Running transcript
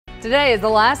Today is the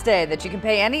last day that you can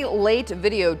pay any late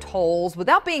video tolls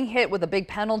without being hit with a big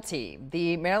penalty.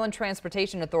 The Maryland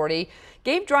Transportation Authority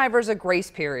gave drivers a grace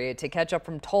period to catch up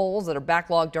from tolls that are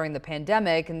backlogged during the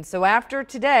pandemic. And so after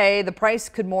today, the price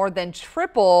could more than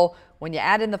triple when you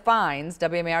add in the fines.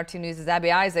 WMAR2 News'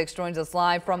 Abby Isaacs joins us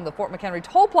live from the Fort McHenry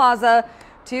Toll Plaza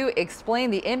to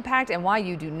explain the impact and why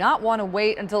you do not want to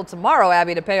wait until tomorrow,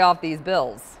 Abby, to pay off these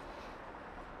bills.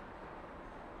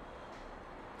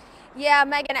 Yeah,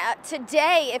 Megan,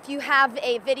 today, if you have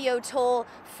a video toll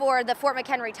for the Fort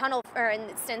McHenry Tunnel, for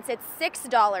instance, it's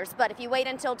 $6. But if you wait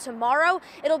until tomorrow,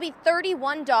 it'll be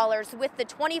 $31 with the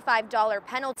 $25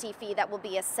 penalty fee that will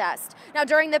be assessed. Now,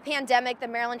 during the pandemic, the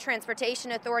Maryland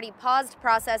Transportation Authority paused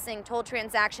processing toll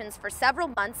transactions for several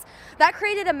months. That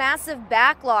created a massive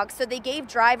backlog, so they gave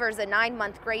drivers a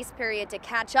 9-month grace period to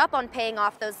catch up on paying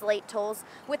off those late tolls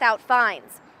without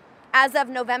fines. As of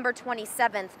November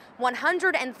 27th,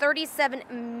 $137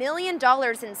 million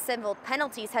in civil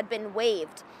penalties had been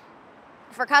waived.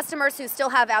 For customers who still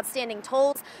have outstanding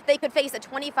tolls, they could face a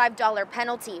 $25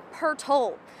 penalty per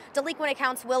toll. Delinquent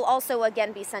accounts will also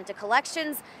again be sent to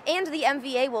collections, and the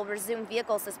MVA will resume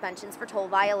vehicle suspensions for toll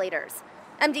violators.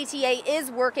 MDTA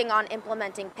is working on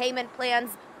implementing payment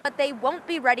plans, but they won't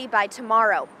be ready by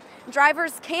tomorrow.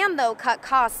 Drivers can, though, cut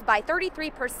costs by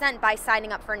 33% by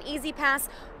signing up for an E-ZPass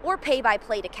or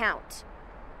pay-by-plate account.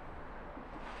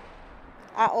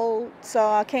 I owed, so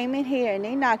I came in here and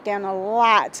they knocked down a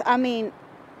lot. I mean,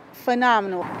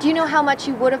 phenomenal. Do you know how much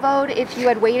you would have owed if you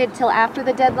had waited till after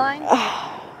the deadline?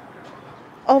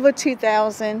 Over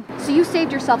 $2,000. So you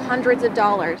saved yourself hundreds of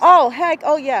dollars. Oh, heck,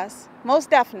 oh yes,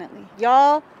 most definitely.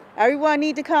 Y'all, everyone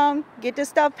need to come, get this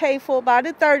stuff paid for by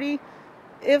the 30th,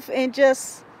 and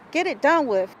just get it done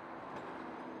with.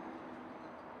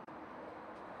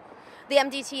 The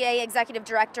MDTA executive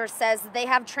director says they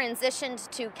have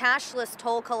transitioned to cashless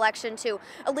toll collection to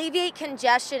alleviate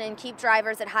congestion and keep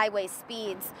drivers at highway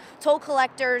speeds. Toll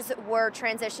collectors were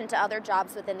transitioned to other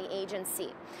jobs within the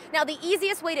agency. Now, the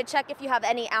easiest way to check if you have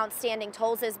any outstanding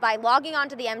tolls is by logging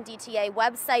onto the MDTA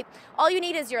website. All you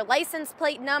need is your license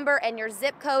plate number and your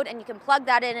zip code, and you can plug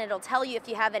that in and it'll tell you if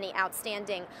you have any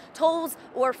outstanding tolls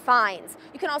or fines.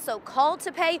 You can also call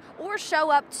to pay or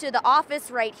show up to the office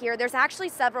right here. There's actually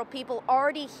several people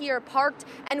already here parked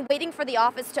and waiting for the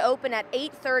office to open at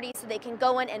 8:30 so they can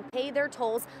go in and pay their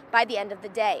tolls by the end of the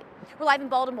day. We're live in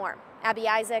Baltimore. Abby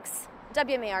Isaacs,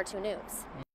 WMAR2 News.